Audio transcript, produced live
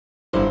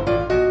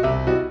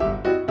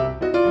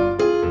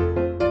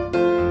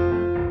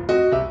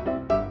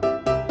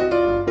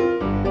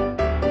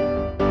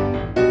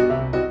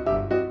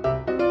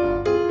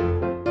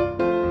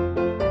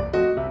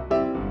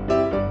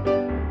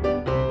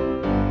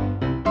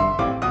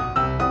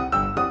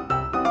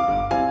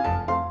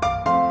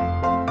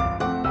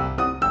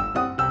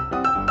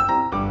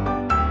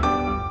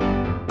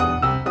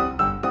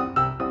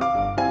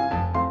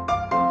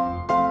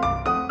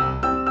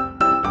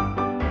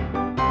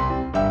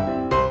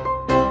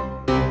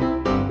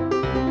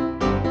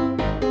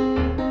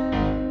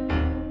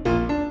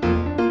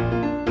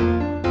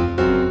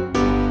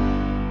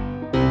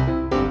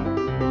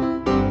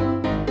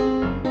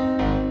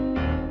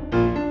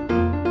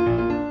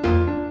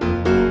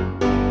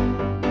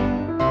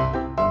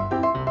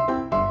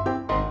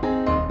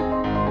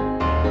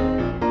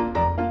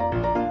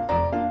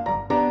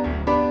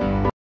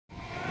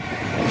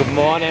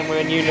morning we're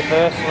in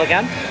Universal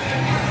again.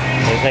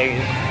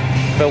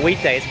 For a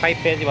weekday it's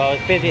quite busy. Well,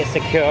 it's busy at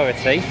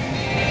security.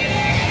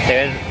 So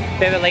it's a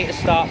bit of a later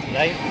start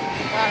today.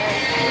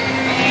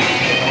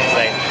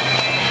 So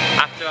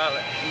after our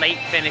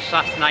late finish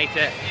last night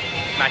at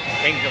Magic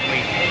Kingdom,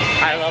 we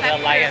had a little bit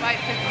of lion.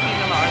 Like 15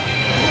 alarms.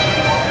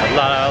 A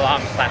lot of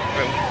alarms slept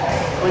through.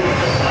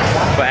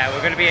 But we're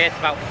going to be here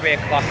till about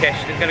 3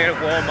 o'clock-ish. We're going to go to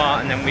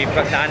Walmart and then we've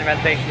got dining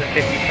reservations at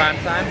 50 prime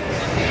time.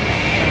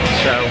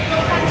 So,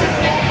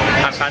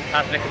 I'm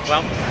fantastic as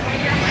well.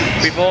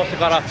 We've also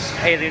got our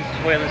Alien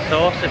Swirling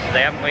Saucer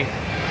today, haven't we?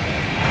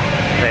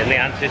 So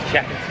Leanne's just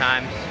checking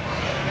times.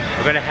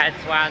 We're going to head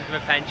to Islands of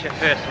Adventure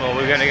first of all.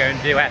 We're going to go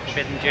and do a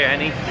Forbidden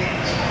Journey.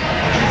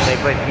 So as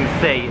you can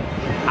see,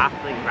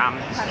 absolutely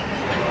rammed.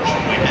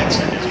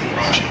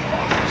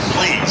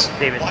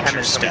 See if it's 10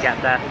 minutes when we get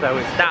there. So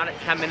it's down at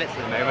 10 minutes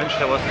at the moment,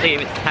 so we'll see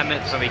if it's 10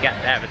 minutes when we get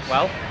there as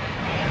well.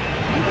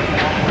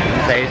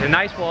 So it's a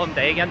nice warm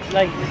day again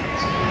today.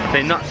 So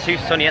not too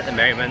sunny at the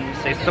moment,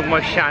 so the sun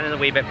was shining a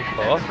wee bit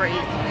before.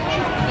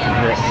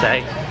 Let's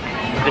say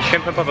the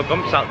shrimp and bubble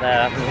gumps out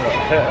there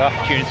having an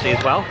opportunity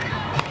as well.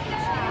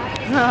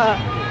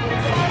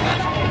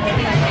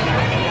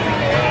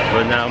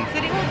 But no.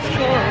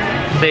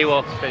 City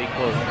Walk's pretty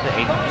cool,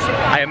 city.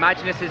 I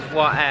imagine this is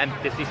what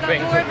Disney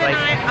Springs is like.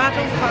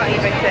 Adult party, I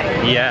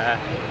think. Yeah.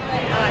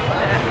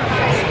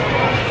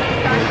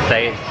 I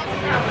say it's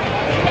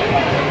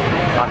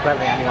not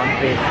really anyone to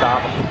be a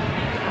Starbucks.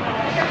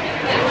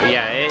 But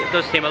yeah, it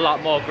does seem a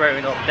lot more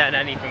grown up than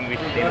anything we've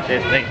seen at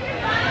Disney.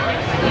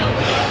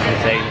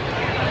 Let's see.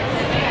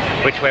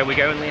 Which way are we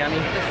going, Leanne?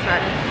 This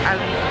side.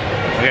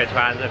 We're going to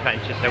Islands of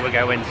Adventure, so we're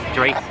going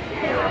straight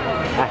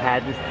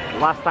ahead.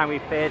 Last time we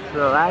veered to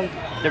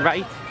the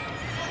right.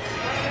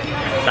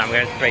 This time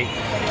we're going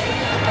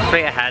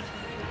straight ahead.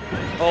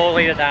 All the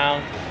way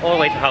down, all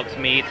the way to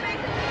Hogsmeade.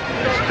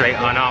 Straight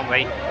on, aren't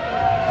we?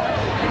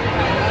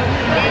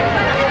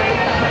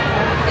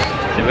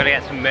 So we're going to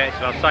get some merch.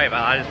 Well, sorry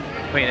about that, I just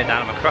putting it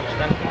down on my crotch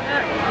then.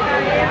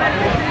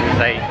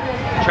 So,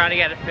 trying to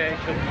get a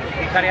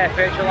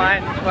virtual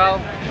line as well.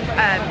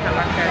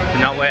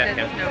 Not working.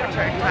 There's no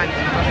return time to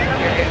Fast and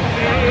Furious.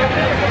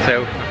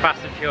 So for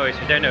Fast and Furious,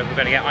 we don't know if we're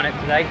going to get on it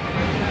today.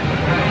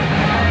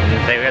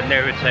 So we have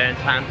no return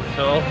time at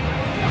all.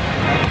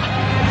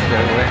 So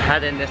we're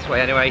heading this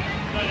way anyway.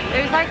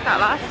 It was like that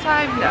last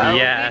time though. Yeah. We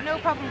had no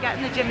problem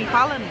getting the Jimmy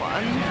Fallon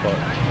one. But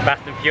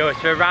Fast and Furious,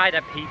 for a ride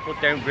that people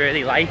don't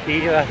really like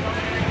either.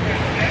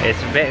 It's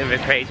a bit of a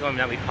crazy one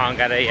that we can't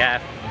get a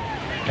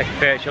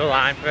virtual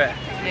line for it.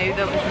 It's new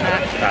though, isn't it?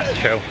 That's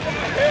true.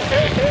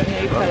 It's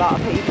new for a lot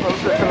of people.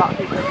 There's a lot of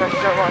people that are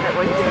still on it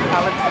when Jimmy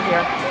Fallon's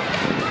here.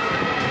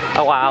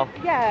 Oh wow.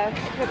 Yeah,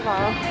 good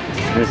while.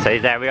 So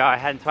there we are,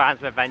 heading to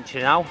Islands of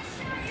Adventure now.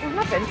 We've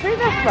not been through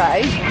this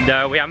way.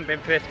 No, we haven't been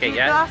through this gate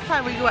yet. The last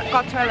time we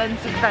got to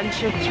Islands of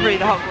Adventure through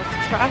the Hogwarts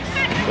Express.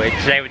 But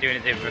today we're doing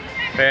it the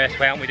reverse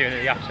way, aren't we? Doing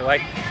it the opposite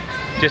way.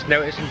 Just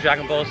noticed some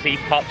Dragon Ball Z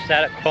pops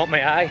there that caught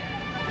my eye.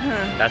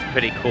 That's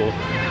pretty cool.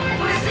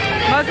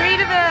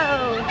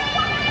 Margaritaville!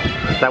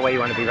 Is that where you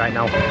want to be right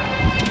now?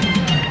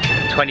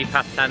 20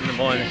 past 10 in the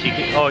morning, so you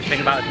can always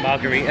think about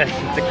margaritas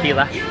and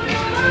tequila.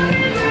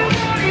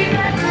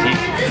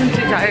 I'm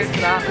too tired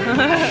for that.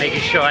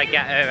 Making sure I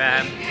get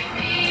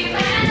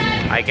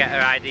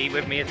her ID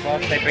with me as well,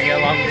 so I bring her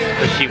along,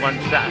 because she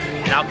wants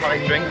an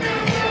alcoholic drink.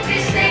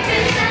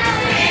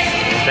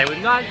 So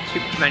we've not had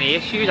too many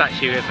issues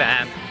actually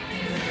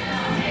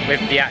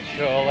with the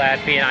actual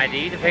being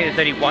ID'd. I think there's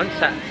only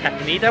once at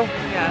Tepanido.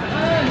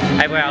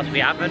 Yeah. Everywhere else we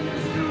haven't.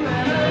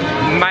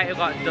 We might have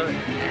got done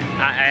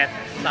at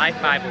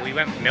Sci-Fi, but we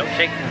went for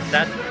milkshakes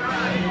instead.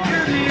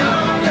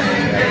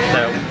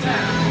 So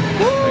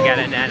we're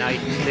getting there now, you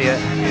can see it.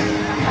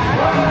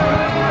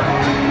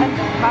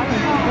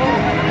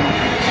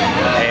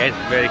 It is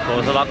really cool.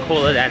 It's a lot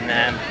cooler than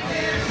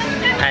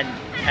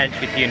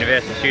entry to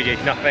Universal Studios.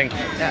 Nothing.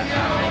 Yeah.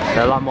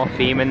 There's a lot more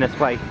theme in this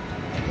way.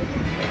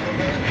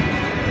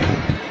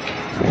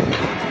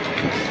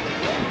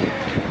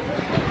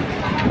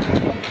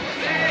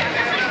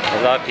 A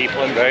lot of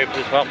people in robes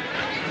as well.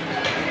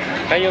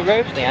 Are your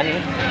robes, Leanne? I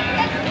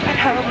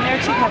have them,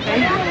 they're too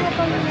heavy.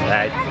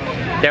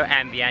 Don't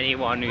envy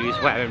anyone who's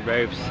wearing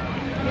robes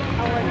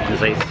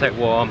because it's so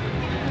warm.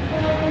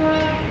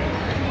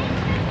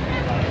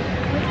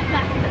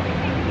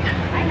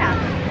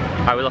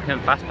 Are we looking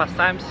at fast pass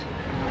times?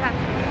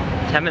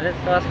 10 minutes,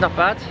 so that's not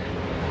bad.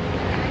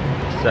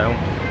 So,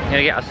 we're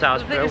gonna get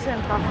ourselves through.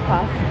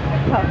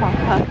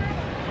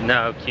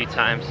 No, queue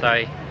time,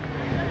 sorry.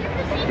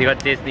 You got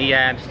Disney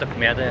stuck in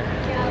my head there.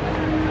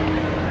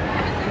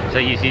 So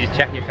you just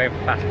check your phone for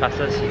fast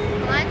passes.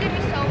 Mine's gonna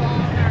be so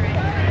long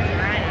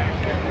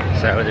already.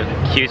 So the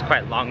queue's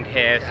quite long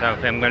here, so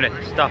I'm going to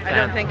stop there. I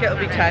don't think it'll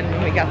be 10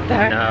 when we get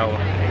there. No.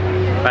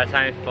 By the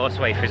time we force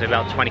away through, it's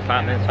about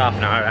 25 minutes, half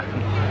an hour I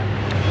reckon.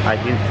 As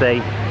you can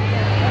see,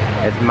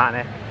 it's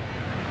manic.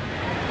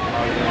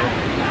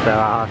 So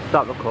I'll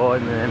stop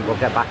recording and then we'll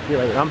get back to you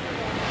later on.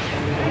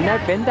 I've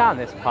never been down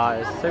this part,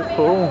 it's so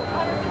cool.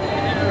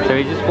 So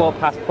we just walked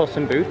past Puss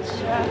in Boots.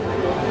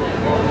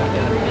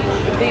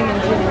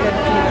 Demons really good.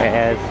 It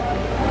is.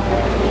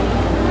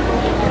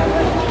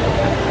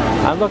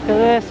 And look at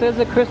this, there's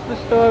a Christmas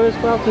store as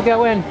well to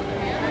go in.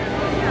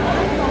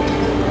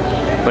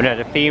 But no,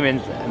 the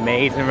theming's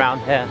amazing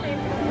around here.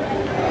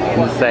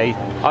 And say,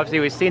 obviously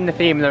we've seen the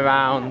theming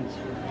around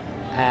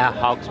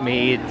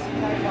Hogsmeade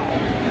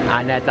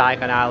and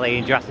Diagon Alley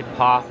and Jurassic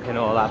Park and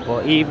all that,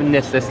 but even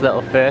this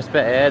little first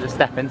bit here, to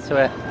step into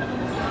it,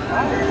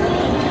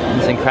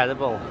 it's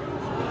incredible.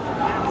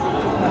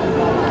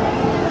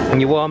 And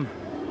you're warm?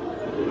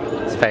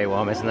 It's very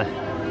warm, isn't it?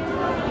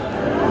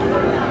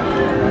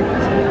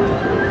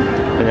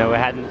 But no, we're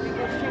heading.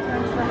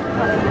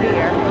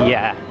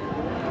 Yeah.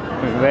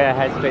 We're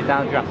heading straight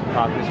down Jurassic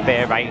Park, just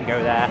veer right and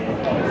go there.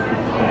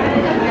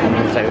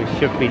 So we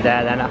should be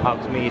there then at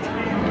Hogsmeade.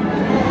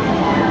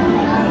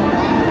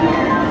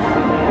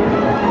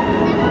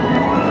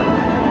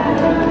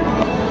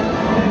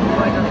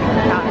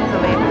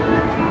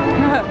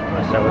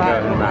 So we're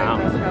going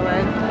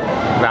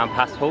round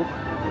past Hope.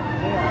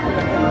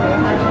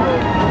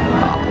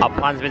 Our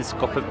plans have been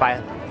scuppered by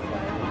it.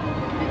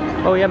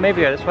 Oh yeah,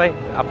 maybe go this way.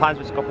 Our plans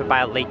were scuppered by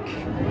a leak.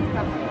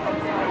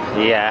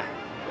 Yeah.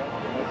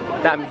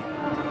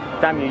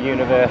 Damn you,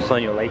 Universal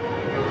and your leak.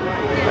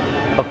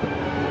 Oh.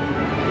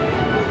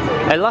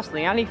 I lost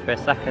Leanne for a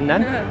second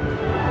then.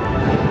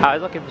 I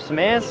was looking for some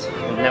ears,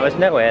 and there was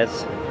no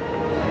ears.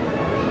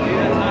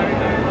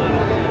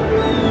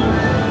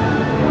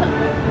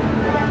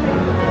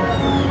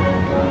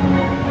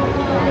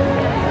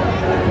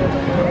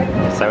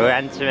 So we're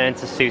entering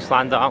into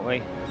Seussland, aren't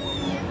we?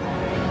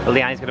 Well,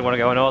 Leanne's going to want to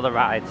go on all the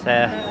rides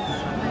here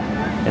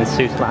in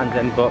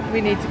Seussland, but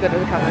we need to go to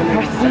the castle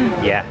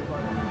first. Yeah,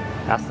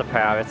 that's the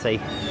priority.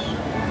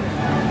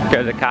 Go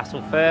to the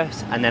castle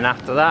first, and then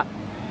after that,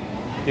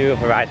 do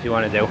other rides we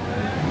want to do.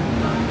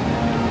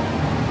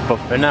 But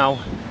for now,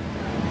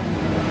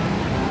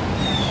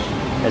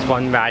 there's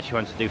one ride she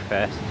wants to do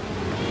first.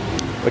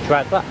 Which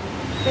ride's that?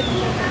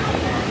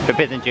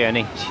 Forbidden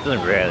Journey. She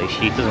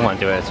doesn't want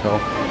to do it at all.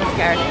 I'm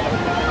scared.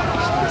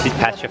 She's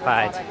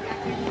petrified.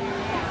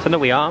 So no,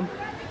 we arm.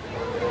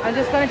 I'm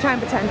just going to try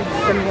and pretend it's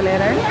a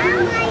simulator.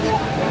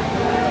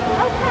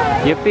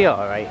 You'll be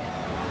alright.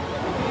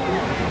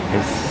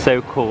 It's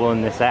so cool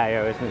in this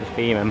area, isn't it,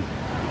 Theming?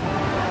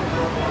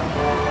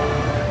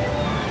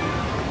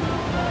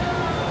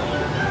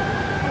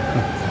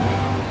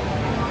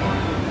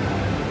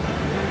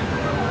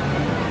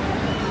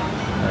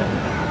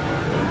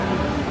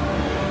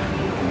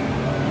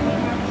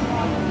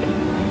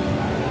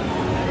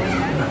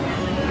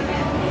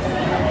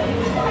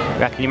 I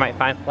reckon you might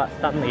find Flat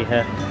Stanley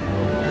here.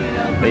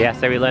 But yeah,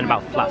 so we learned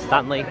about Flat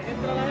Stanley.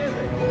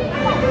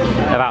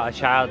 About a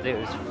child that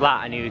was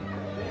flat and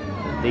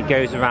he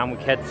goes around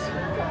with kids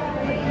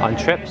on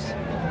trips.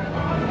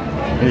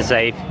 And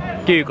say, if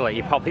you Google it,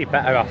 you're probably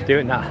better off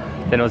doing that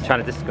than us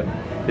trying to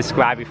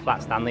describe who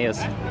Flat Stanley is.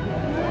 Do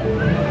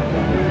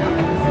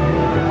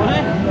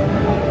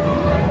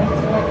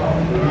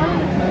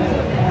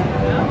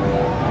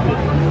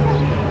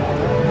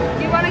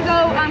you want to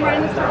go around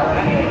the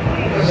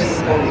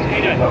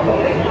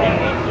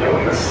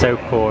It's so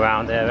cool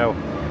around here though.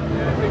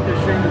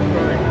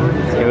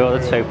 See all the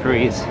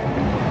topiaries.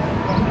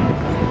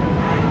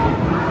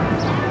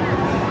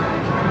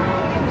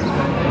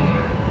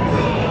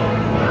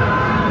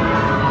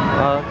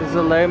 Oh, there's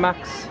a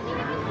Lomax.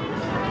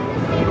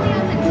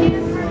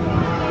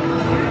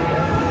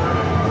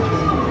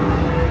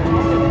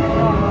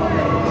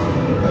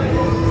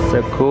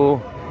 So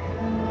cool.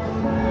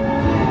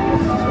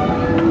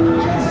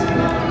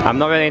 I'm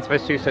not really into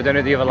Seuss, so I don't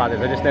know the other ladders.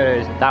 I just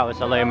know that was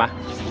a Lomax.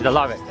 The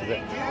Lorax, is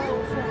it?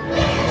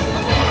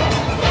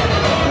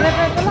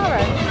 The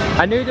Lorax?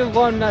 I knew the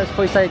one that was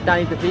supposed to say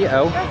Danny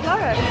DeVito. That's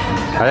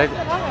Lorax.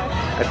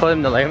 I call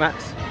him the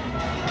Lomax.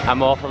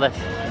 I'm awful at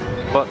this.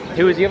 But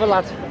who was the other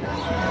lad?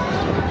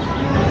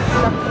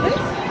 Dr.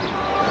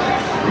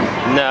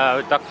 Seuss?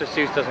 No, Dr.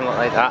 Seuss doesn't look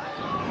like that.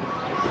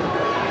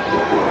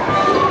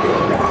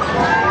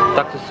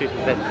 Dr. Seuss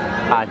was it.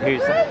 And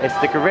who's it's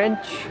the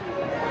Grinch.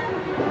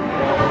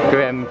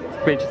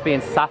 Grinch is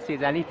being sassy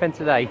as anything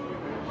today.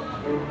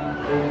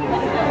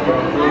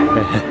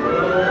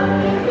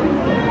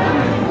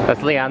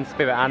 That's Leanne's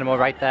spirit animal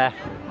right there.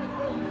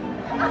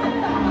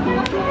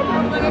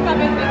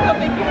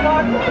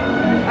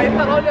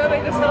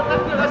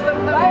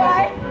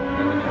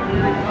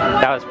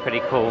 That was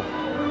pretty cool.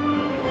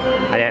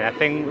 And yeah, I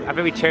think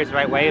we chose the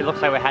right way. It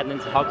looks like we're heading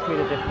into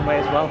Hogsmeade a different way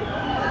as well.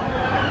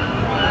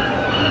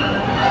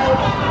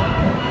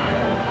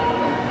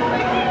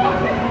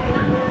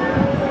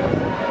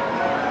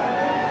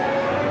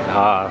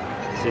 Oh,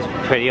 this is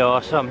pretty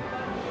awesome.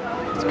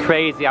 It's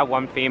crazy how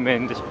one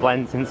theme just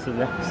blends into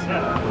this.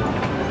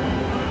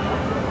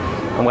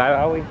 And where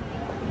are we?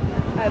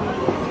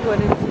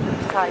 Going into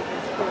the side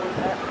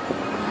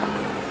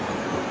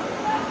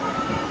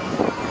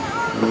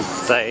and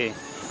Say.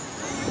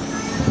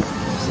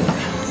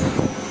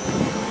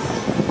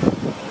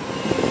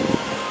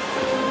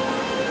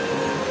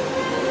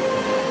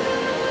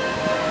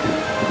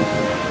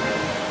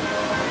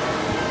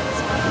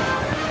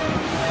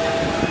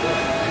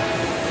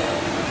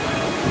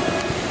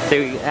 So,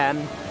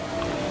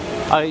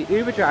 our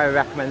Uber driver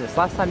recommended this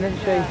last time, didn't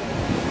she?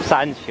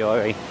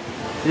 Sanctuary.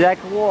 Is it like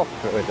a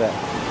walkthrough, is it?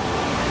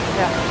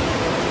 Yeah.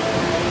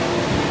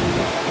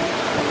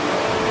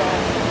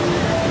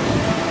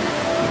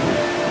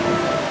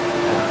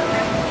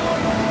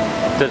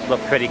 Does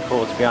look pretty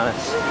cool, to be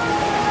honest.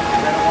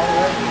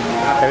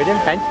 So we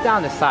didn't venture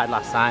down this side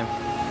last time.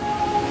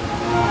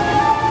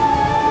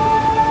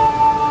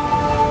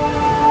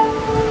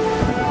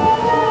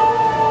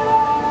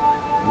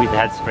 We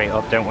head straight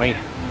up, don't we?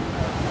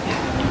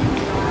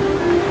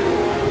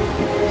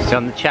 So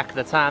on the check of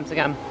the times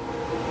again.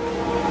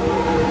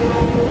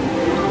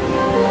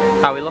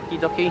 Are we lucky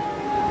ducky?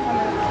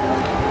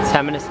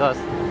 10 minutes,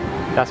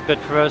 that's good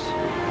for us.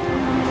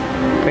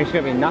 I think she's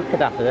gonna be knackered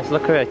after this.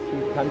 Look at her,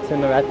 she's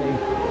panting already.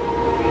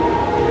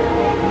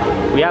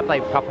 We have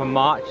like proper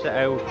marched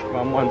out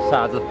from one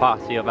side of the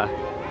park to the other.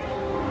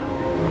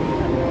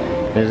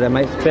 I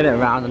might spin it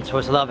around and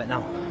twist a little bit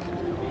now.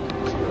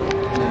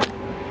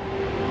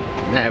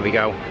 There we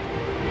go.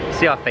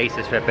 See our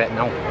faces for a bit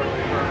now.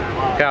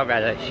 Look how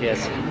red she is.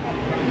 Is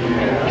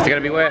it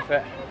gonna be worth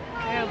it?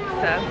 I hope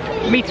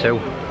so. Me too.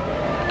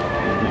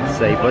 Let's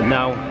see, but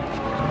no.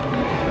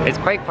 It's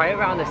quite quiet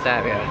around this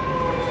area.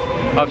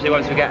 Obviously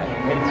once we get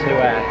into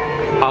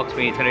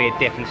Hogsmeade, it's going to be a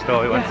different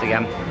story once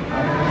again.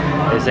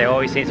 As they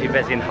always seem to be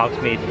busy in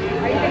Hogsmeade.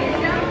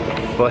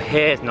 But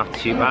here it's not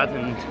too bad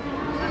and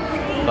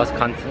lots of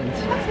content.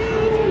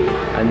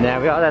 And there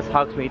we are, there's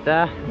Hogsmeade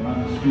there.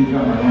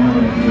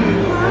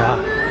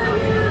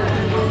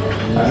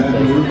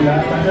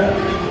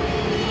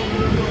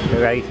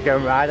 We're ready to go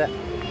and ride it.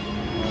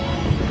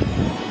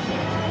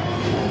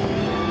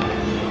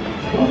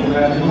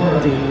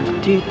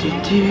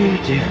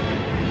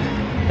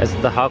 It's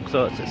the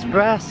Hogwarts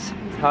Express,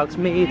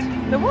 Hogsmeade.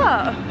 The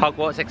what?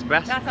 Hogwarts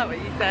Express. That's not what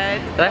you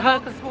said. The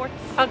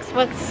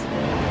Hogwarts.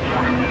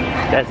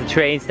 There's the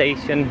train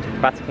station,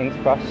 back to King's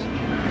Cross.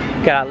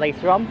 Get that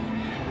later on.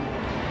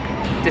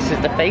 This is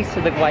the face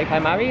of the wife I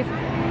married,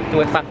 the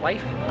Whitback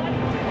wife.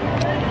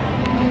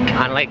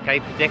 And like I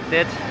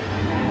predicted,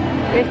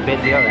 it's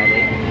busy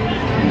already.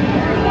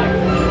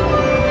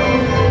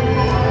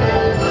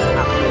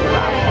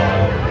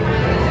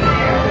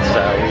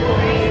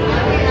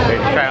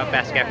 Try our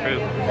best to get through.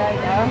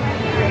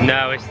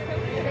 No,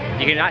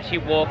 you can actually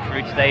walk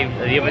through today.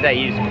 The other day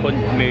you just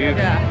couldn't move.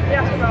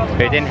 But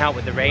it didn't help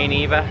with the rain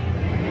either.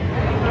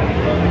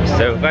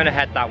 So we're going to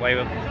head that way.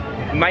 We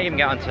might even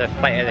get onto the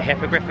Flight of the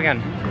Hippogriff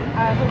again.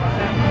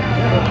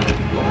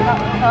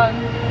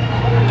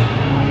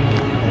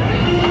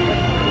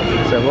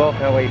 So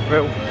walking our way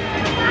through.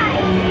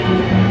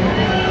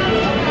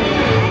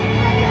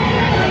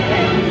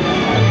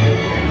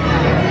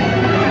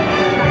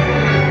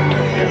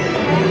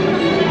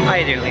 How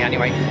you doing, Lee,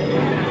 anyway?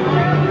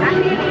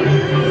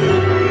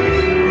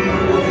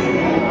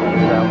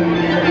 So,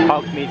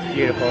 Hogsmeade's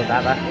beautiful as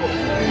ever.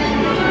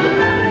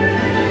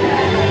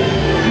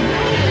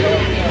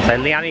 So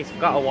Leanne's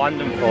got a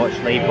wand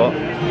unfortunately, but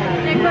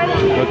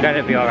we're going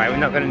to be alright. We're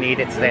not going to need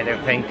it today, I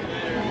don't think.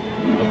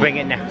 We'll bring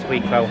it next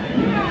week though.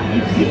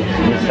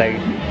 So,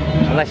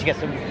 unless she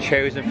gets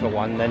chosen for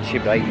one, then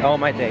she'll be like, oh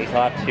my days,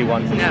 I'll have 2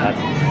 wands instead.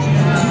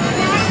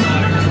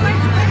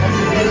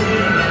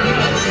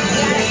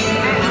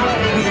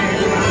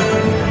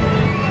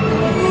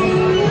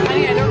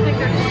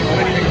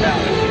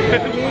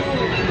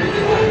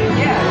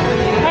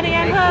 Honey,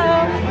 I'm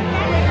home.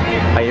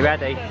 Are you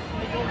ready?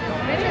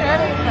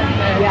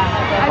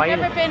 Yeah. I've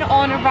never been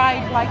on a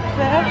ride like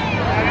this.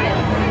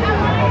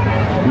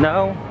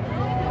 No.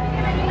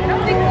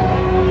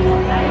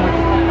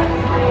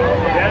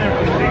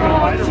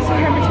 Did you see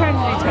her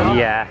maternity tour?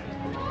 Yeah.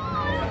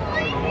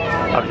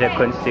 Obviously I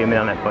couldn't zoom in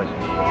on it, but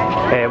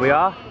here we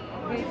are.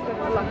 We need to go to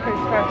the lockers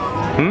first.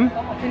 Hmm?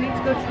 We need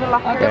to go to the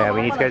lockers. Yeah,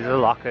 we need to go to the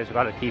lockers. We've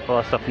got to keep all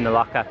our stuff in the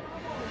locker.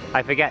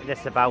 I forget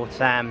this about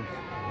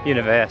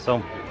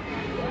Universal.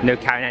 No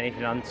carrying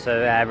anything onto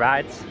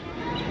rides.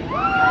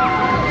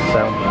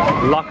 So,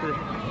 lockers.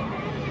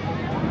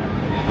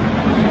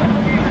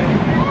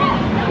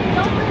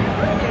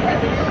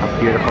 How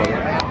beautiful.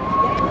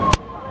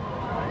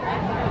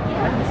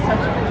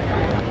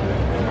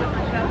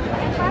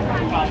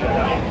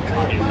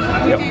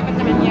 Yep.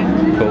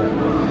 Cool.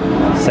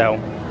 So,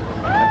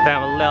 I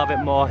found a little bit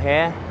more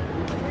here.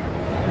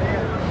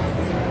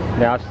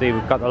 Now obviously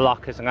we've got the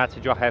lockers. I'm going to have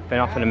to drop everything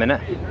off in a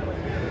minute.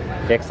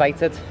 You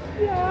excited?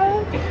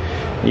 Yeah.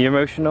 Are you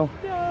emotional?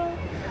 Yeah.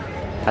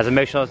 As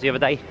emotional as the other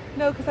day?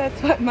 No, because I had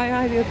sweat in my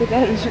eye the other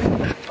day.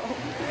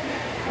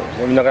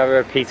 We're not going to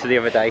repeat to the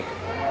other day.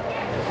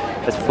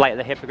 There's Flight of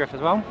the Hippogriff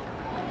as well.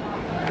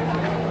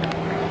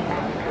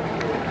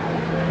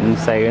 And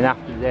so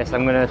after this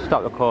I'm going to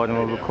stop recording.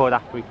 We'll record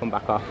after we come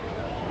back off.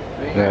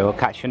 We'll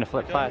catch you in the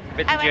flip side.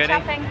 I went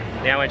shopping.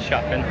 Yeah, I went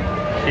shopping.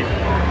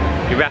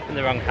 You're repping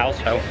the wrong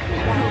household.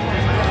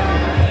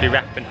 You're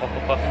repping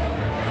Hufflepuff.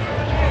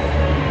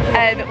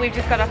 We've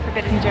just got off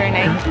Forbidden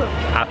Journey.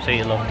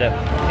 Absolutely loved it.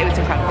 It was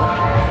incredible.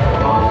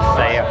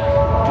 So,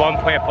 at one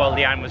point I thought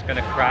Leanne was going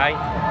to cry.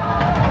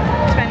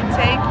 20.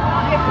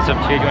 It's up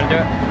to you. Do you want to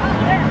do it?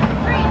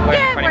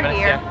 Yeah, 20 we're minutes,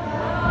 here.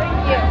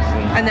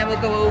 yeah. And then we'll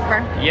go over.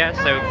 Yeah,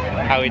 so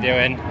how are we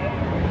doing?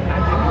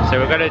 So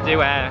we're going to do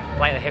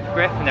like the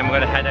hippogriff and then we're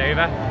going to head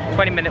over.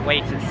 20-minute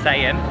wait at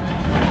Saying.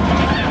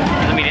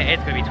 Doesn't mean it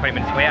is going to be 20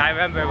 minutes wait. I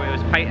remember it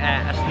was quite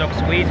a snug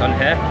squeeze on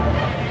here.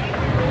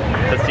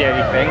 That's the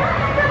only thing.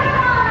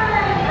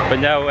 But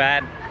no,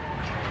 the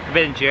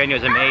maiden journey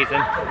was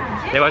amazing.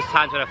 There was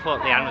times when I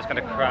thought Leanne was going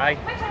to cry.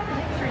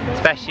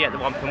 Especially at the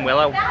one from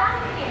Willow.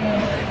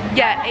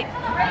 Yeah,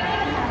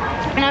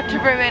 not to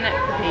ruin it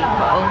for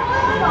people,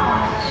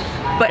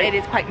 but it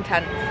is quite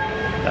intense.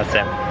 That's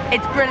it.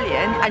 It's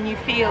brilliant and you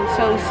feel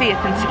so safe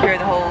and secure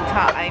the whole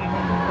time,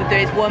 but there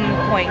is one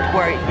point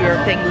where your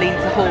thing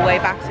leans the whole way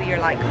back, so you're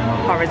like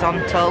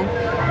horizontal.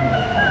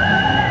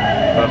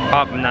 But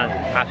apart from that,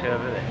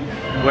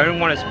 we don't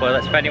want to spoil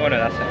it for anyone,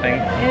 that's the thing.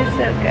 It is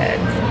so good.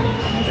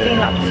 You've seen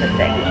lots of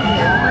things.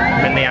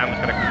 And Leanne was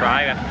going to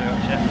cry after we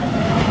watched it.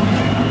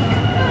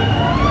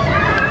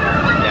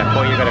 Yeah, I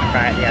thought you were going to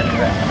cry at the end of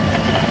it.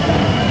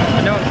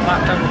 But no one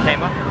clapped when it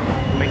came off.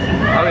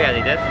 Oh yeah,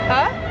 they did.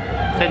 Huh?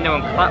 Said no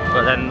one clapped,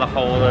 but then the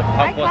whole of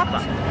Hogwarts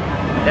clapped.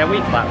 Yeah, we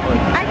clapped. But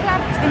I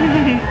clapped.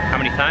 how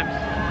many times?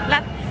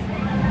 Lots.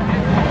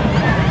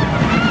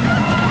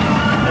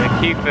 The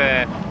queue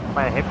for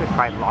Player Hip is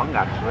quite long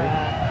actually. I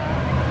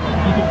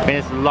mean,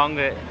 it's a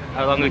longer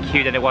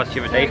queue than it was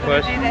the other day for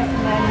us. Do this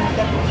and then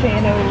get the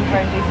train over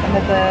and do some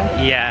of the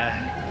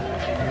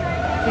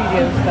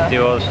studio stuff.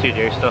 Do all the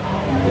studio stuff.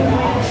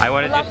 I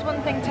want to Last just...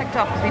 one thing ticked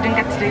off because we didn't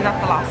get to do that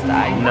the last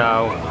time.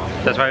 No.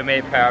 That's why we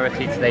made a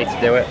priority today to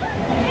do it.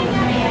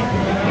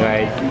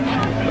 Right.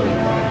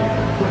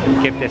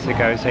 Give this a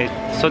go. So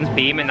the sun's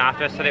beaming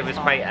after us, so it was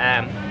quite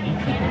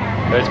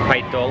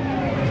dull.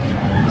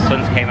 The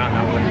sun's came out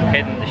now, we're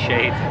hidden in the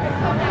shade.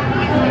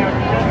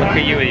 Look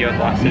at you with your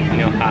glasses and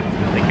your hat,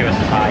 like you're a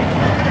spy.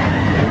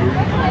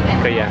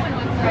 But yeah.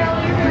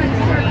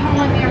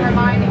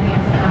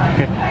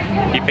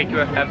 You think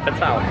you're a femme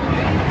fatale?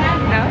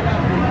 No?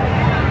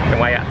 Then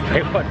why ask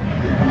me what?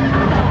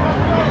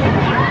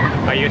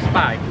 Are you a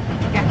spy?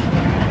 Yeah.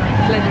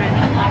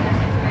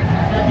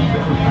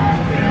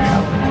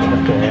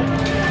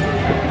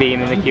 The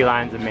beam in the queue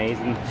line's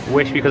amazing.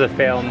 Wish we could have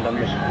filmed on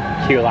the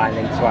queue line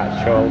into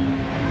actual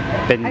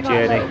bin I got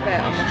journey. a little bit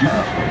on the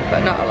top, but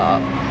not a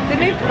lot. They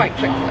moved quite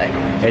quickly.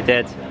 It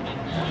did.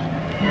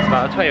 It's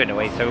about a 20-minute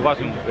wait, so it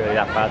wasn't really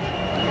that bad.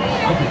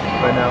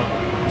 But no.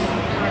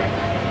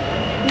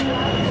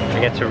 We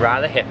get to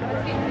ride a hippogriff.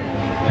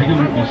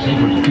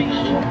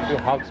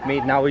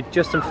 Hogsmeade now. We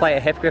just done flight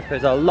of hippogriff. It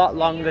was a lot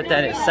longer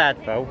than it said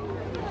though.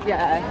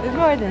 Yeah, it was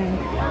more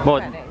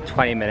than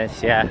 20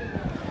 minutes, yeah.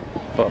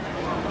 But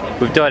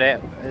we've done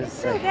it.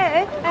 It's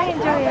okay. I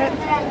enjoy it.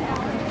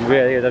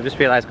 Really good. I've just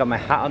realised I've got my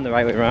hat on the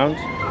right way round.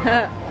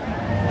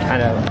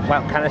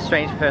 Kind of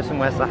strange person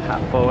wears that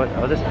hat forward.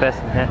 Oh, this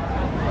person here.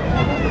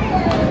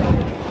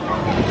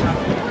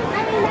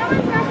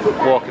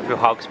 Walking through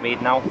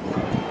Hogsmeade now.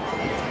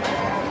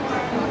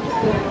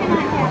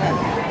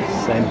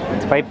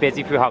 It's quite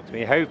busy through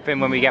Hogsmeade. Hoping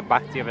when we get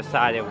back to the other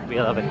side it will be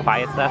a little bit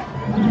quieter.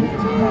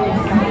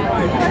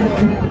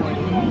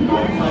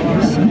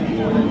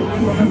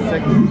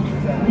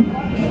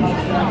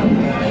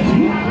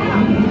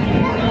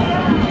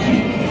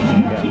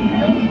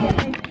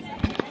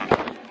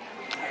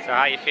 So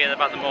how are you feeling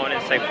about the morning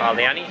so far,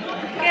 Leanne?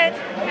 Good.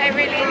 I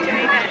really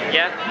enjoyed it.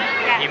 Yeah?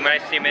 Yeah. Even when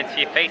I zoom into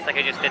your face like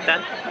I just did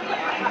then?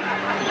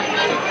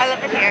 I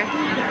love it here.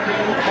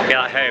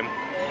 Feel at home?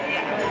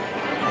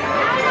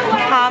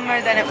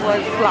 Calmer than it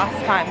was last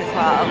time as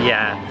well.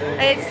 Yeah.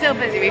 It's still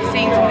busy. We've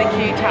seen some of the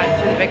queue times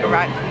for the bigger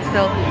rides and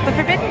still, but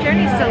Forbidden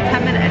Journey is still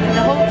 10 minutes. And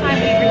the whole time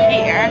we were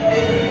here,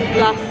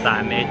 last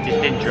Time it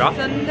just didn't drop.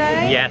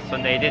 Sunday. Yeah,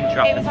 Sunday it didn't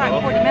drop It was at like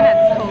all. 40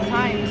 minutes the whole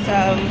time,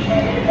 so.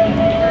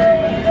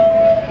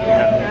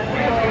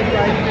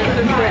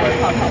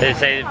 They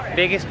say the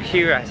biggest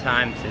queue at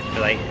times is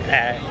for like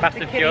Fast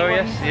and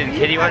Furious, the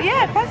kiddie one.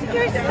 Yeah, Fast and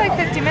Furious is like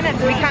 50 minutes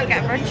and we can't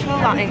get a virtual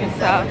line,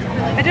 so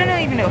I don't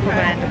even know if we're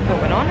going to end up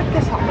going on at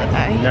this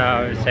holiday.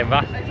 No, so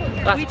that's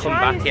We come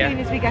try back as here. soon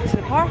as we get to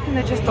the park and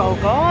they're just all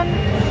gone.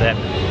 It's a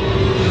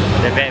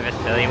bit of a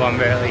silly one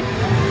really.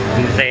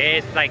 And so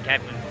it is like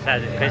everyone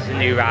says, if it's a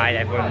new ride,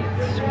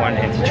 everyone's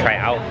wanting to try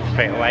it out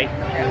straight away.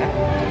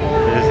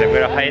 So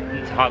we're heading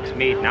to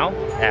Hogsmeade now,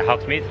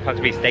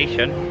 Hogsmeade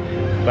Station.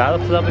 Well,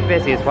 it's a little bit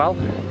busy as well.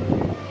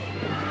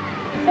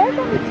 There's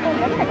only 10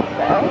 minutes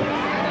though.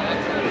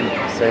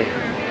 So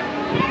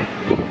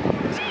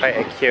it's quite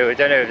a queue. I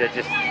don't know if they're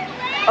just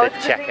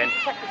checking.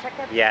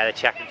 Yeah, they're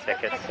checking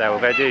tickets. So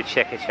we're going to do the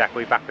chicken check.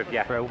 We'll be back with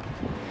you.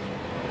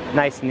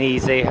 Nice and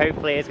easy.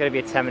 Hopefully it's going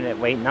to be a 10-minute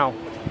wait now.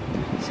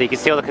 So you can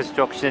see all the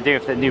construction they're doing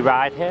for the new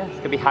ride here. It's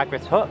going to be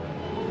Hagrid's Hut.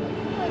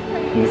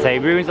 And they say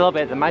ruins a little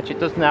bit of the magic,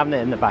 doesn't have it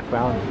in the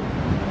background.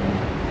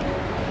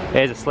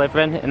 Here's a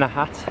Slytherin in a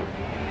hat.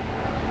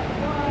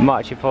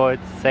 Marching forward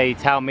to say,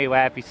 tell me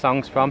where every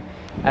song's from.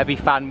 Every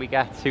fan we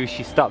get to,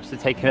 she stops to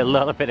take in a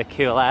little bit of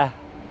cool air.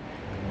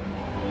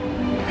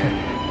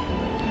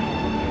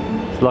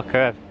 Look at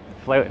her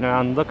floating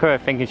around. Look at her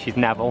thinking she's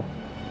Neville.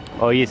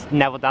 Or he's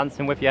Neville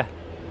dancing with you.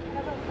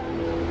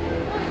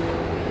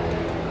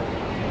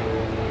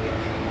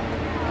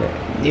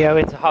 Yeah,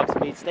 we're to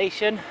Hogsmeade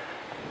Station.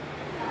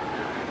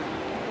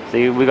 So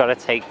we got to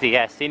take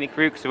the scenic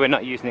route, so we're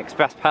not using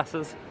express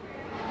passes.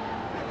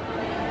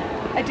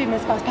 I do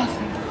miss fast passes.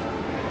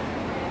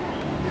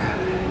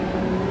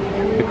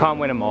 We can't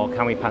win them all,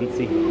 can we,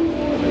 Pansy?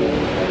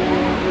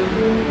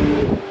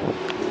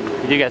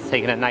 We do get to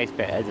take in a nice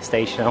bit of the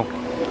station now.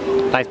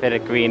 Nice bit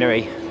of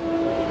greenery.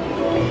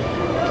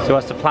 So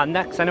what's the plan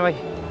next anyway?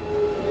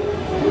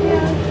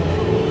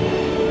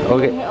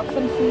 Okay.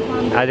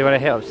 I do want to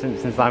hit up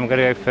Simpsons. I'm going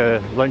to go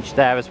for lunch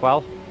there as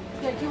well.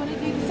 Yeah, do you want to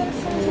do the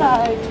Simpsons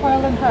ride,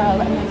 twirl and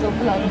hurl, and then go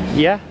for lunch?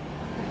 Yeah.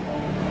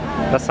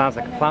 That sounds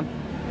like a plan.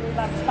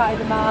 Like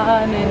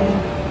Spider-Man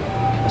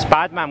and...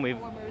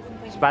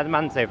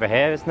 Spider-Man's over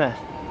here, isn't it?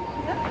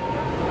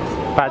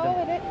 Oh, is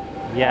it?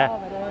 Yeah.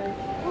 Oh, it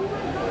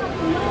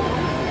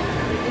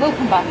is. We'll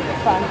come back,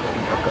 it's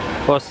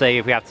fine. We'll see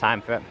if we have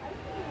time for it.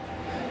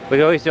 We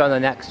can always do it on the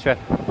next trip.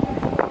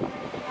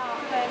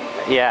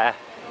 Yeah. I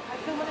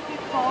still want to do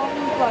Kong,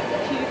 but the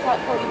queue's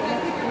like 40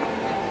 minutes.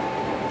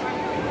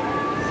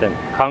 So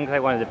Kong's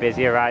like one of the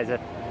busier rides,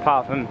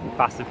 apart from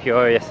Fast and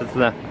Furious,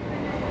 isn't it?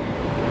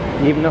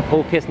 Even the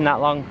Hulk isn't that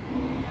long.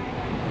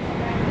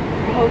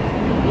 Hulk is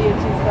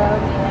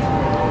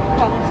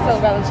Kong's still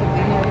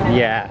relatively new.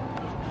 Yeah.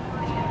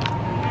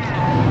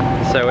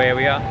 So here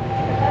we are.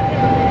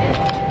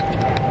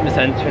 Just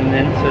entering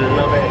into a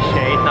little bit of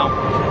shade now.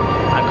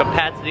 And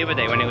compared to the other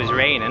day when it was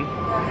raining,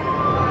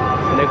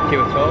 there's no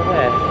queue at all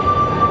there.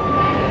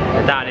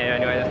 But down here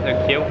anyway, there's no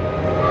queue.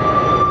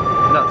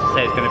 Not to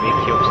say there's going to be a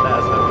queue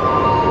upstairs though.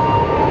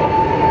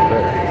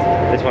 But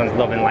this one's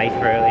loving life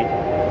really.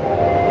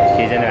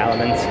 She's in her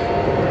element.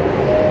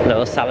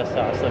 Little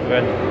Salazar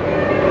Slytherin.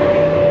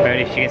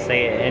 Only if she can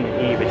say it in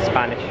either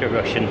Spanish or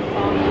Russian.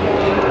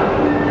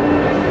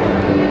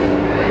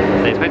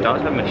 There's my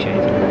dog's having a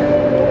shade.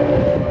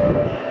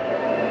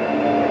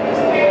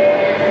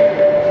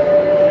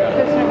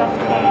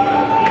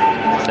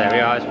 So there we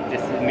are,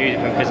 this is music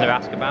from Prisoner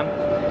of Azkaban.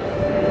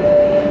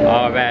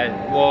 Or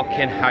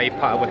walking Harry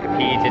Potter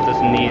Wikipedia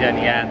doesn't need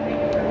any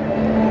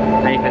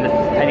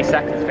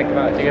seconds to think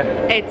about it, do you?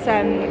 It's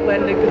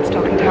when Lupin's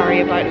talking to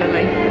Harry about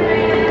Lily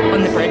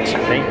on the bridge.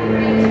 See?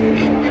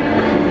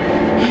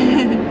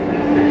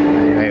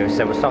 Anyway,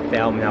 so we'll stop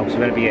filming now because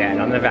we're going to be getting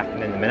on the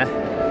Wrekin in a minute.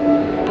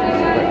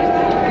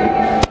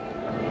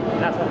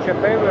 That's our trip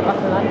over, we're back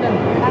to London.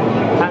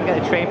 Time to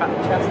get the train back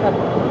to Chester.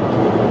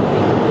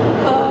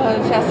 Oh,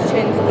 Chester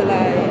train's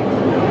delayed.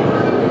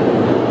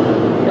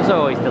 It's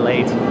always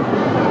delayed. To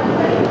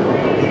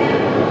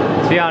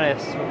be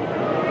honest,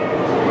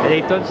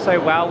 they've done so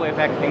well with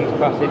King's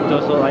Cross, it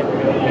does look like the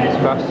real King's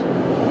Cross.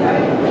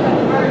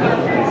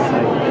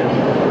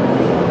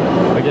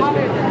 We're just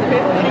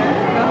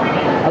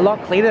a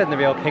lot cleaner than the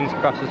real King's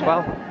Cross as well.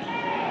 I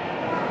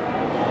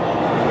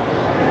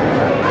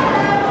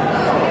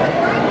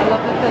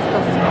love that there's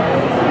bus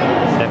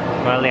stops. So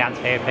one of Leanne's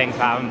favourite things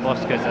for having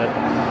buskers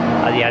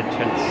at the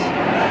entrance.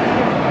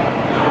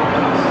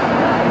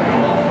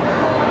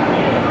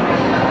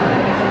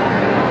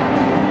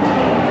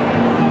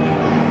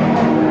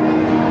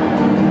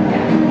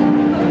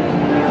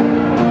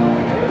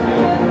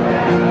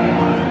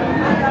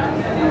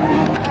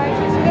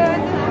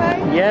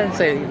 Yeah,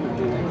 so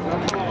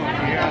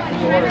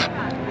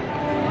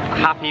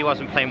happy he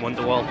wasn't playing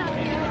Wonderwall.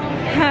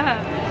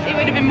 It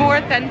would have been more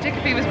authentic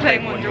if he was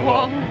playing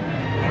Wonderwall.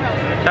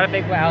 Trying to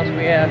think what else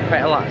we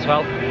quite a lot as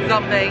well.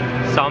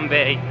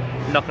 Zombie,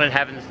 Knocking on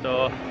Heaven's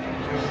Door,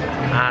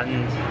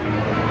 and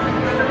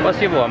what's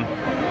the other one?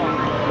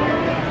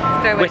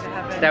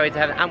 Stairway to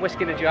Heaven, and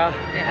Whiskey in the Jar.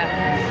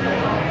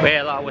 Yeah. We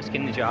had a lot of Whiskey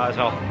in the Jar as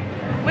well.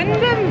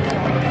 Wyndham.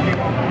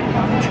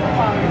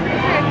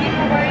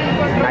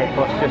 Night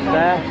bus just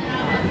there.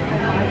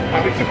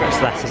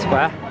 It's Leicester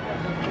Square.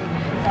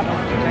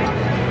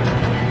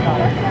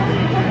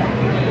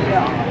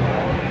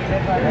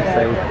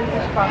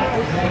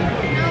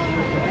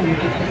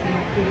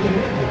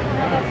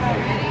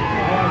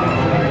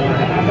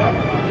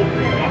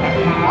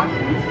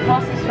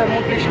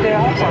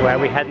 So where are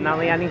we heading now,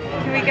 Leanne?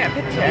 Can we get a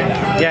picture?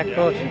 Yeah, of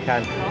course you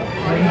can.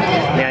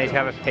 Leanne's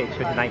going to have a picture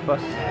with the night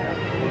bus.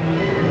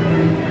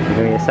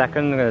 Give me a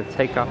second, I'm going to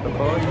take off the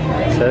board.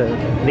 So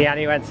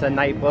Leanne went to the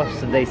night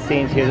bus and they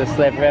seen she was a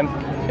Slytherin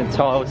and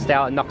told her to stay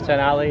out in Nocturne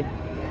Alley.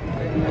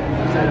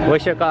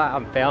 Wish I got that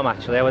on film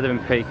actually, that would have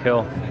been pretty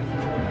cool.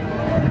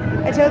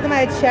 I told them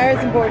I had shares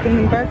in Borgans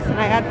and Burkes and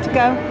I had to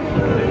go.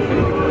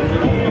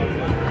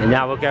 And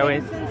now we're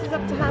going. Since it's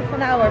up to half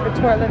an hour, but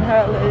Twirl and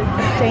Hurl is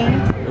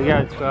 15. We're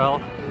going to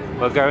Twirl.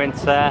 We're going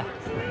to the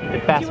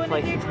best place. Do you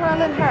want to do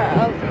Twirl and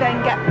Hurl,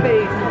 then get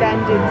food, and then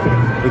do the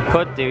Simpsons? We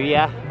could do,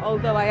 yeah.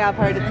 Although I have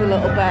heard it's a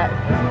little bit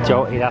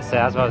jolty, that's what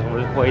I was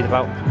worried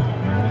about.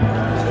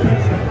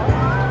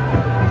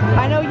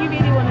 I know you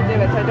really want to do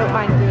it, so I don't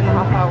mind doing the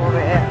half hour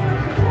with it.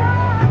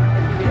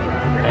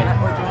 Okay.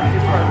 Or do you want to do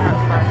Twirl and Hurl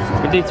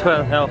first? We do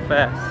Twirl Hill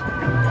first.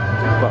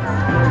 But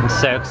I'm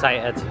so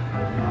excited.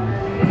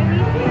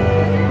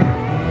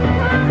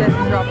 This is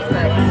Rob's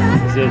thing.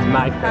 This is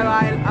my thing. How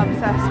I'm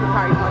obsessed with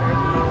Harry Potter.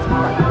 He's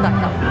that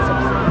got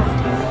substance.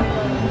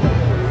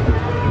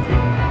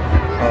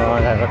 Oh,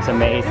 that looks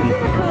amazing.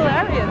 Cool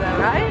area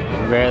though, right?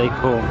 Really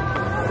cool.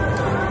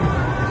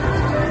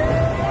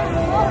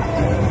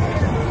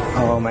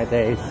 Oh my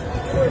days.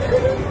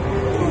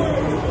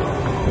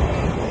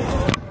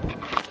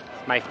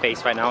 My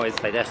face right now is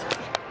like this.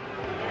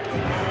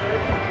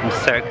 I'm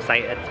so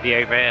excited to be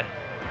over here.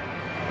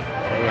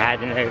 So we're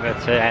heading over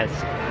to this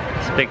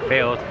big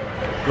field.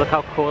 Look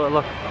how cool it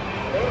looks.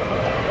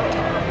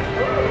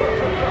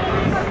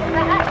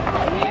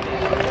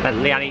 And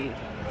Leanne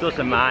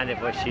doesn't mind it,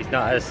 but she's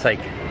not as like...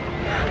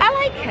 I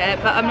like it,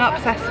 but I'm not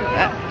obsessed with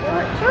it.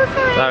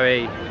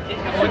 Sorry.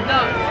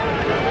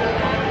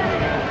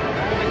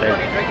 So,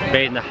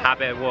 being in the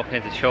habit of walking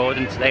into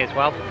children today as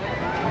well.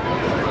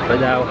 But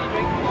no.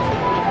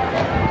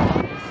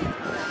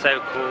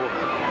 So cool.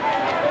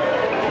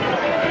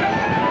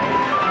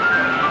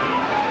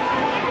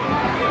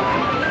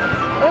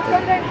 Let's go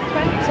down to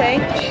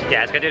 20.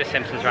 Yeah, let's go do the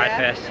Simpsons ride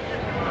first.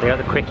 They got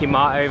the Quickie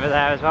Mart over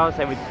there as well,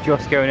 so we're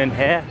just going in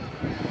here.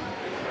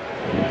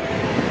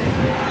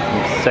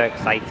 I'm so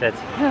excited.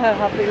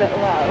 Happy little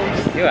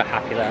elves. You're a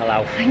happy little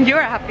elf. You're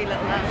a happy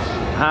little elf.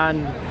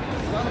 And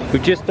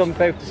we've just done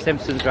both the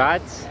Simpsons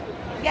rides.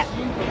 Yeah.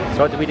 So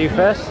what did we do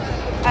first?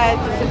 The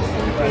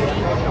Simpsons.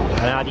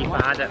 And how do you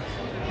find it?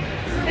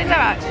 It's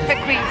alright, it's a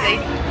bit queasy.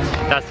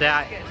 That's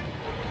it.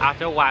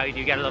 After a while you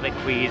do get a little bit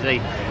queasy.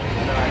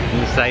 And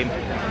the same.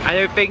 I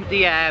don't think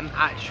the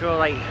actual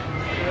like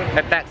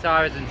effects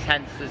are as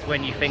intense as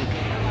when you think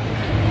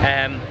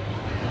a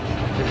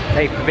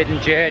Forbidden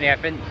Journey. I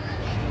think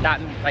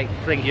that like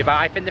flings you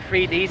back. I think the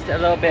 3D's a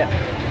little bit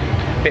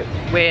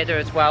weirder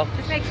as well.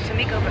 Just makes your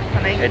tummy go a bit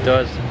funny. It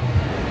does.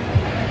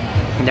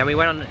 And then we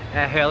went on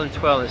Hurl and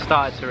Twirl and it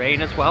started to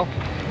rain as well.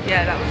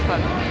 Yeah, that was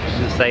fun.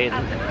 Just say it's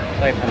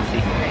so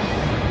fancy.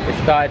 It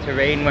started to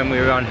rain when we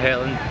were on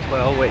Hurl and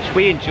Twirl, which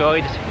we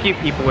enjoyed. A few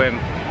people weren't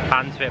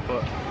fans of it,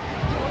 but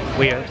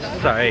we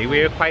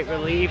were quite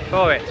relieved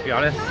for it, to be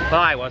honest.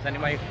 Well, I was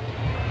anyway.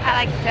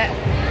 I liked it.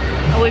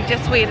 And we've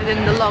just waited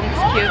in the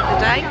longest queue of the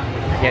day.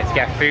 Yeah, to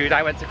get food.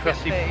 I went to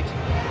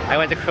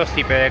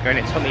Krusty Burger and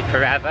it took me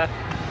forever.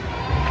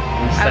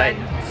 I went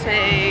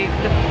to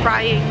the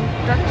Frying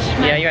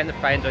Dutchman. Yeah, you went to the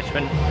Frying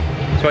Dutchman.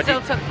 So it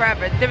still took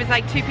forever. There was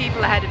like 2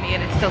 people ahead of me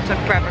and it still took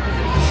forever because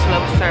it was the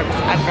slowest service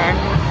ever.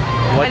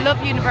 I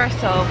love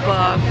Universal,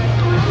 but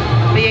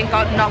we ain't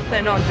got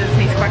nothing on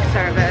Disney's quick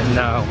service.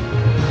 No.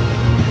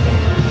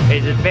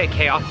 It's a bit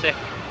chaotic,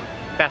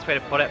 best way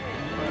to put it.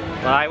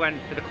 Well, I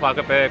went for the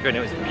Quagga Burger and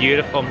it was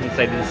beautiful. And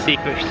so the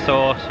secret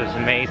sauce was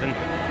amazing.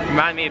 It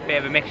reminded me a bit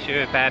of a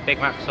mixture of Big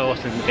Mac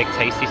sauce and Big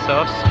Tasty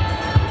sauce.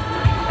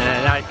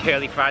 And I had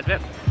curly fries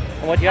with it.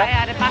 And what do you have? I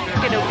had a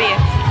basket of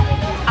bits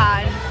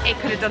and it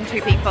could have done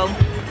 2 people.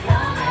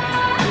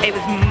 It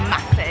was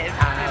massive.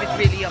 It was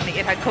really yummy.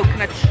 It had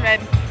coconut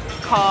shrimp,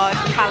 cod,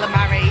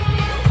 calamari,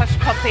 hush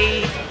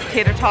puppies,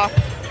 tater tots.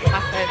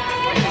 Massive.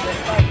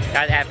 It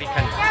had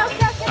everything.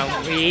 And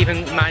we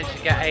even managed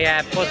to get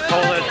a Buzz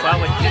Cola as well,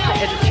 which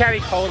is a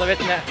cherry cola,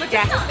 isn't it?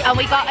 Yeah, and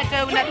we got a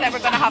donut that we're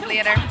going to have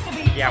later.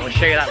 Yeah, we'll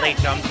show you that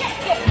later on.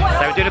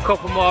 So we're doing a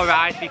couple more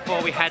rides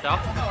before we head off.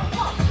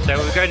 So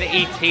we're going to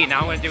ET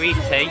now, we're going to do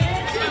ET.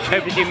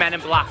 Hopefully do Men in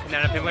Black, and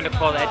then I think we're going to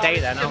call it a day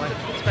then, aren't we?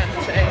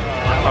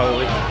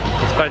 Oh,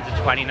 it's gone to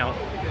 20 now.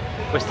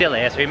 We're still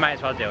here, so we might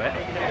as well do it.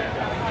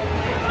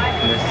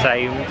 And the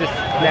same, just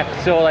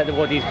next to like the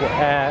Woody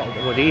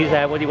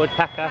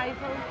Woodpecker.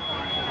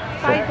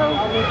 Fievel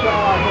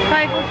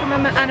from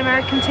An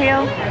American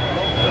Tail.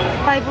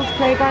 Fievel's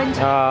Playground.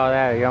 Oh,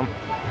 there we go.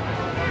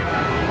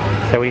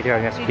 So we're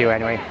going this queue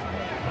anyway.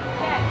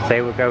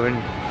 So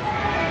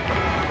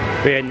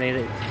we're in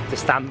the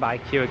standby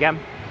queue again.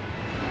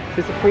 Is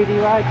this a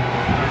 3D ride?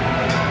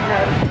 No.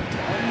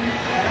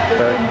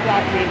 So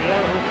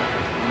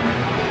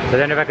I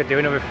don't know if I could do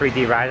another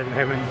 3D ride at the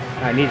moment.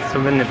 I need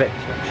something a bit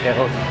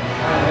chill.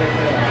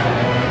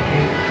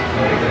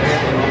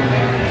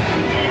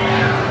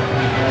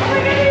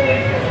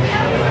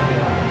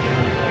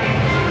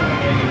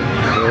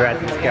 We're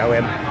ready to go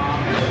in.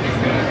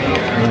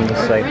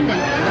 So, 20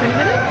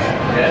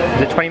 minutes?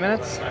 Is it 20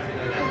 minutes?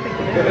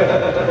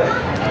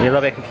 Are you a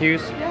little bit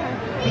confused?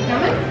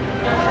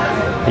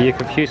 Are you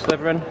confused,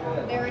 Slytherin?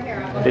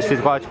 This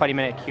is what a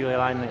 20-minute queue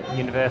line at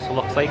Universal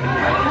looks like. No,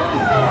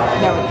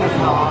 it does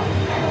not.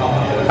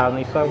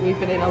 Apparently so. We've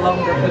been in a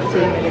longer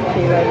 15-minute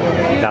queue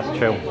anyway. That's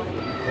true.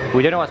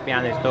 We don't know what's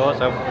behind this door,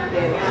 so...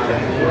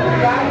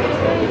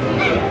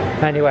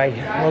 Anyway,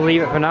 we'll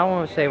leave it for now and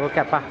we'll say we'll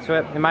get back to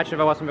it. Imagine if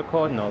I wasn't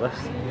recording all this.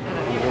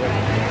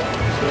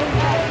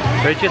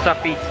 We're just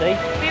off ET.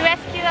 We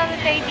rescued all the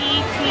baby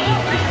ET.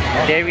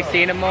 Yeah, we've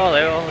seen them all.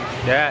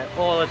 They're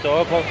all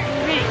adorable.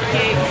 Really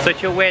cute.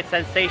 Such a weird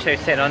sensation of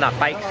sitting on that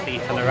bike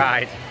seat on the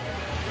ride.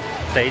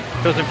 So it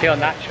doesn't feel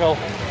natural.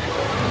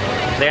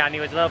 Leanne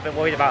was a little bit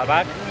worried about her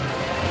bag.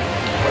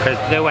 Because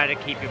there's nowhere to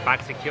keep your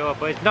bag secure,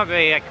 but it's not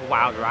really like a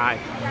wild ride.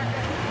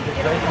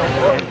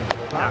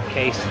 in that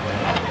case.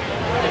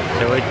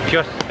 So we're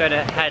just going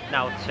to head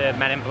now to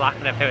Men in Black,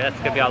 and I think that's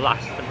going to be our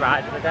last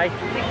ride of the day.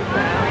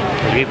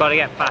 We've got to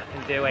get back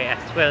and do a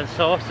Swirl and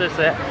Saucers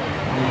at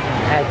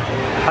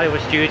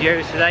Hollywood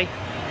Studios today.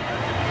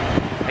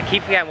 I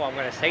keep forgetting what I'm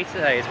going to say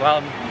today as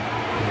well.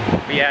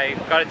 But yeah,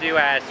 we've got to do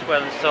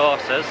Swirl and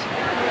Saucers.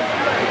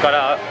 We've got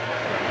a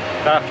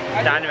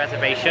dining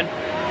reservation.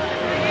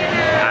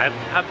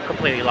 I've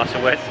completely lost the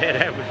words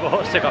here. We've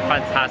also got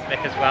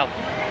Fantasmic as well.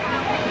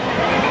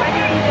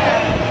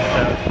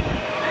 So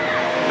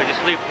we're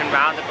just looping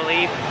around, I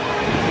believe.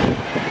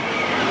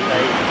 So,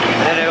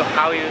 I don't know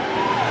how you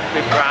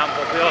loop around,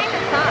 but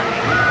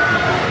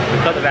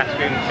we've got the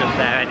restroom just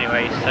there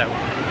anyway. So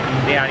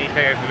yeah, I need to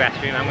go to the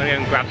restroom. I'm going to go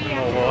and grab some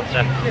more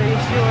water.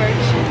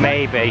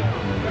 Maybe.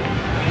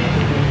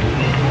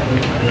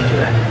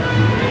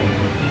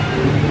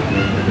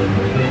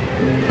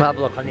 We'll have a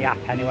look on the app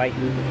anyway.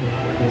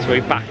 So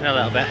we're backing a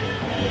little bit.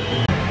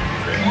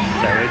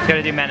 So we're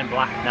going to do Men in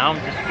Black now. I'm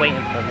just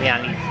waiting for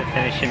Leanne to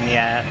finish in the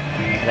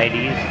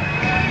ladies.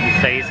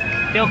 So it's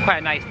still quite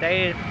a nice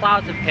day. The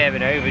clouds are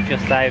peering over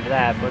just over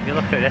there, but if you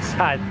look at this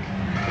side,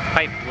 it's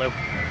quite blue.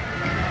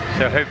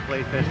 So hopefully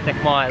it's going to stick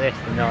more like this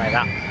than not like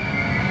that.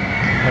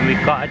 And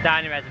we've got a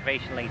dining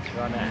reservation later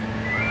on it.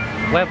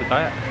 Where have we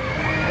got it?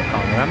 I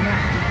can't remember.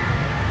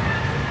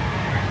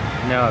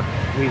 No,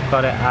 we've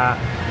got it at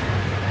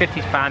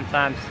 50's prime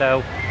time,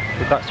 so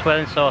we've got Swirl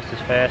and Saucers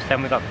first,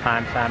 then we've got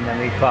prime time, then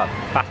we've got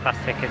fast pass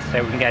tickets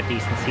so we can get a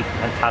decent seat for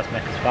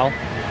Fantasmic as well.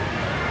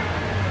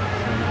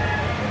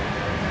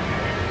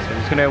 So we're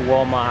just going to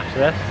Walmart after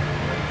this.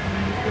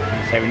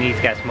 So we need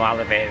to get some more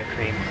elevator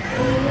cream.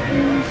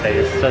 So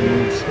the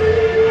sun's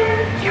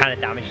kind of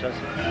damaged us.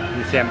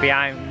 You see I'm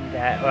behind,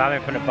 I'm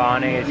in front of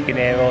Barney, as you can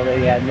hear all the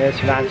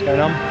nursery rhymes going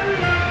on.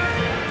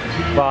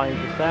 Barney's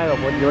just there, got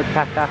Woody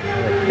Woodpecker,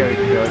 and the George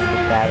just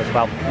there as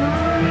well.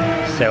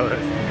 So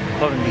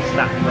currently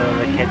sat in the middle of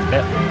the kids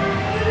bit.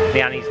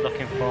 Leanne's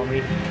looking for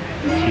me.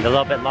 She's a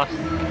little bit lost.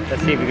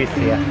 Let's see if we can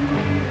see her.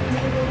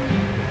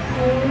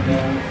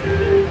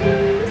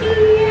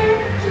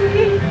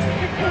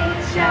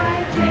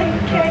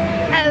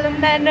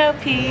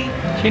 LMNOP.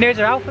 She knows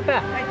her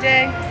alphabet. I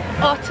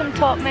do. Autumn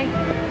taught me.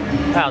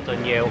 Well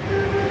done, you.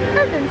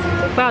 Well done.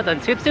 Well done,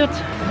 Toot Toot.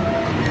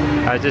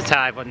 I was just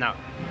tired, but now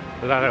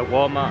we're going to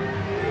Walmart.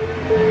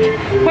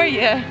 Were you?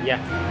 Yeah.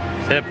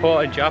 It's an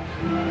important job.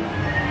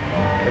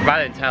 If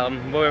I didn't tell them,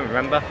 we won't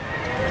remember.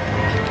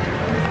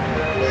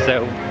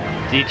 So,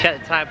 do you check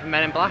the time for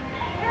Men in Black? No.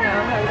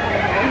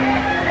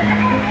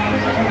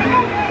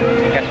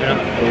 I guess we're not.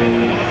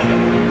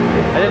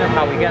 I don't know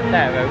how we get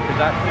there though,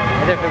 because I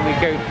don't think we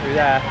go through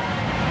there.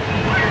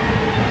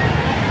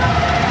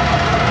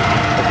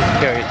 This is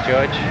Curious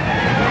George.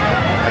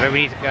 I think we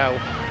need to go.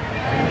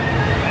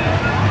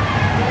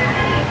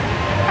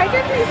 I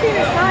definitely see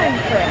the sign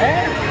for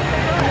it.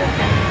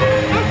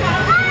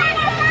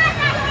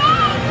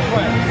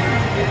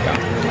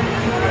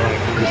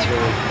 Just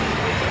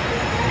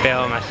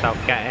feel myself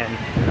getting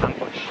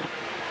ambushed.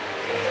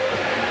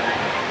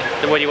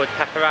 The Woody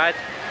Woodpecker ride.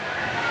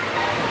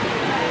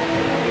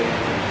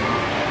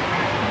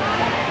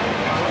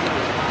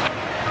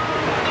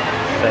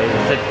 So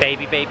it's a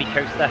baby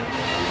coaster.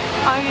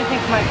 I don't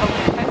think my phone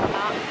would fit on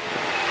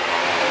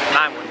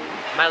that.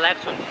 My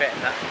legs wouldn't fit in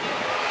that.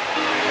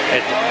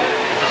 It's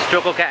a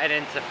struggle getting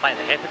into like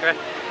the hippogriff.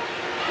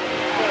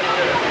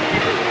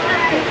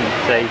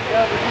 See,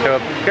 so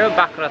we're going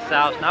back on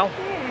ourselves now.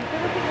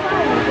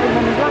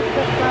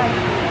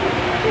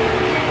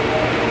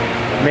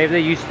 Maybe they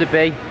used to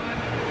be.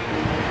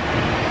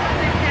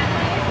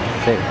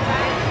 See,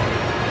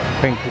 I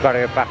think we've got to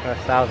go back on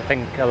ourselves. I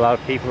think a lot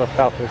of people have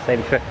felt the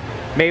same trip.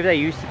 Maybe they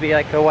used to be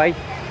like a way.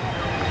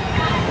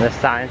 And the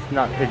sign's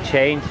not been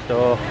changed,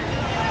 or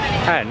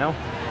I don't know.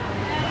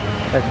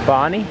 There's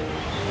Barney.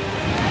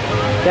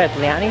 There's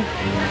Leanne.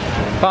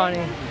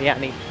 Barney,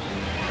 Leanne.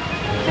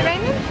 Is it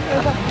raining?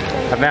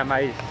 I met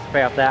my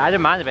spray up there. I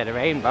didn't mind a bit of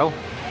rainbow.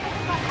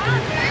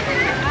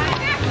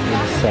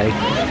 Let's see.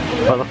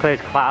 But look at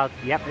those clouds.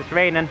 Yep, it's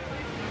raining.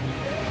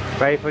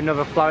 Ready for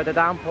another Florida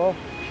downpour?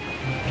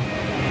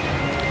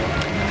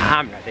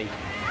 I'm ready.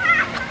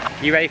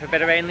 You ready for a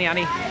bit of rain,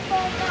 Leanne?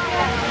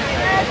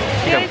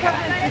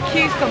 The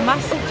queue's gone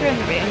massive during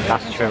the rain.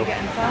 That's true.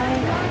 Get inside.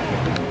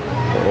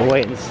 But we'll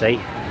wait and see.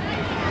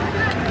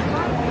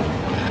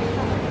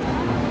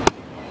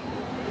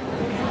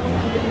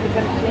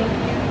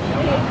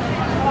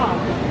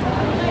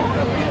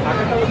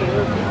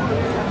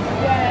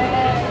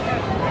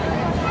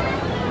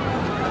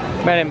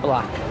 Men in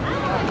Black.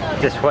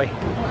 This way.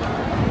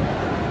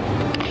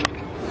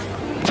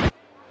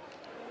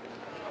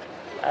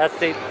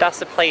 That's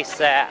the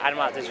place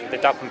Animal Actors with the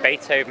dog from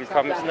Beethoven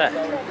from, isn't it?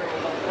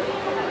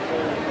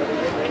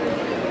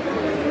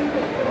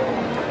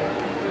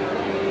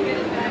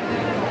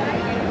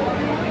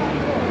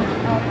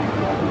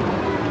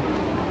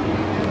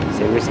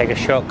 So we'll take a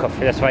shortcut for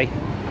this way.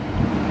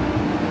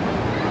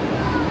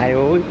 Anyway,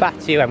 we'll be back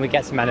to you when we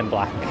get to Men in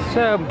Black.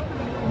 So,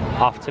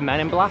 off to Men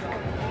in Black.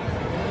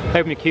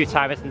 Hoping the queue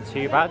time isn't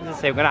too bad,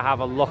 so we're going to have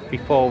a look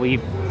before we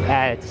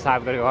decide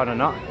we're going to go on or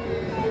not.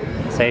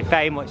 So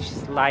very much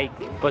like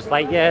Buzz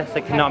Lightyear, it's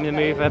like Konami the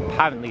movie,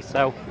 apparently,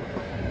 so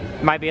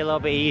it might be a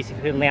little bit easy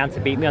for Leanne to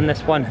beat me on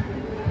this one.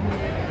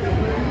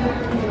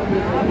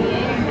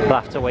 We'll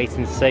have to wait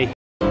and see.